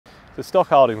The stock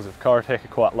holdings of CORRUTECH are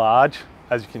quite large,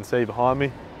 as you can see behind me.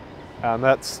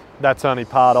 That's only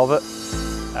part of it.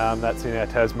 That's in our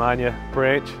Tasmania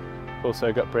branch. We've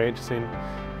also got branches in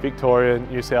Victoria,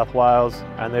 New South Wales,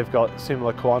 and they've got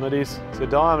similar quantities. So the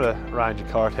diameter range of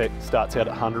CORRUTECH starts out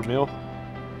at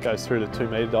 100mm, goes through to 2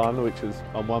 metre diameter, which is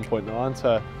on 1.9.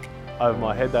 So over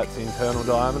my head, that's the internal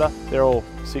diameter. They're all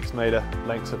 6 metre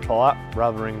lengths of pipe,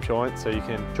 rubber ring joints, so you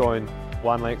can join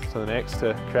one length to the next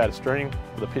to create a string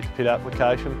with a pit-to-pit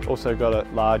application. Also got a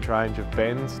large range of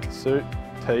bends to suit,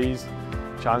 T's,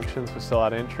 junctions for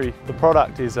side entry. The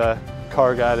product is a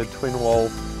corrugated twin wall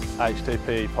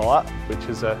HDPE pipe, which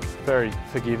is a very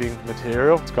forgiving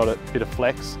material. It's got a bit of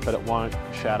flex, but it won't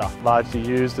shatter. Largely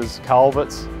used as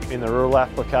culverts in the rural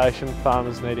application,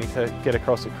 farmers needing to get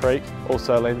across a creek.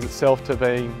 Also lends itself to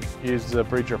being used as a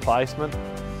bridge replacement.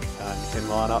 You can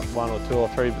line up 1 or 2 or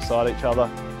 3 beside each other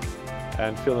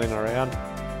and fill in around.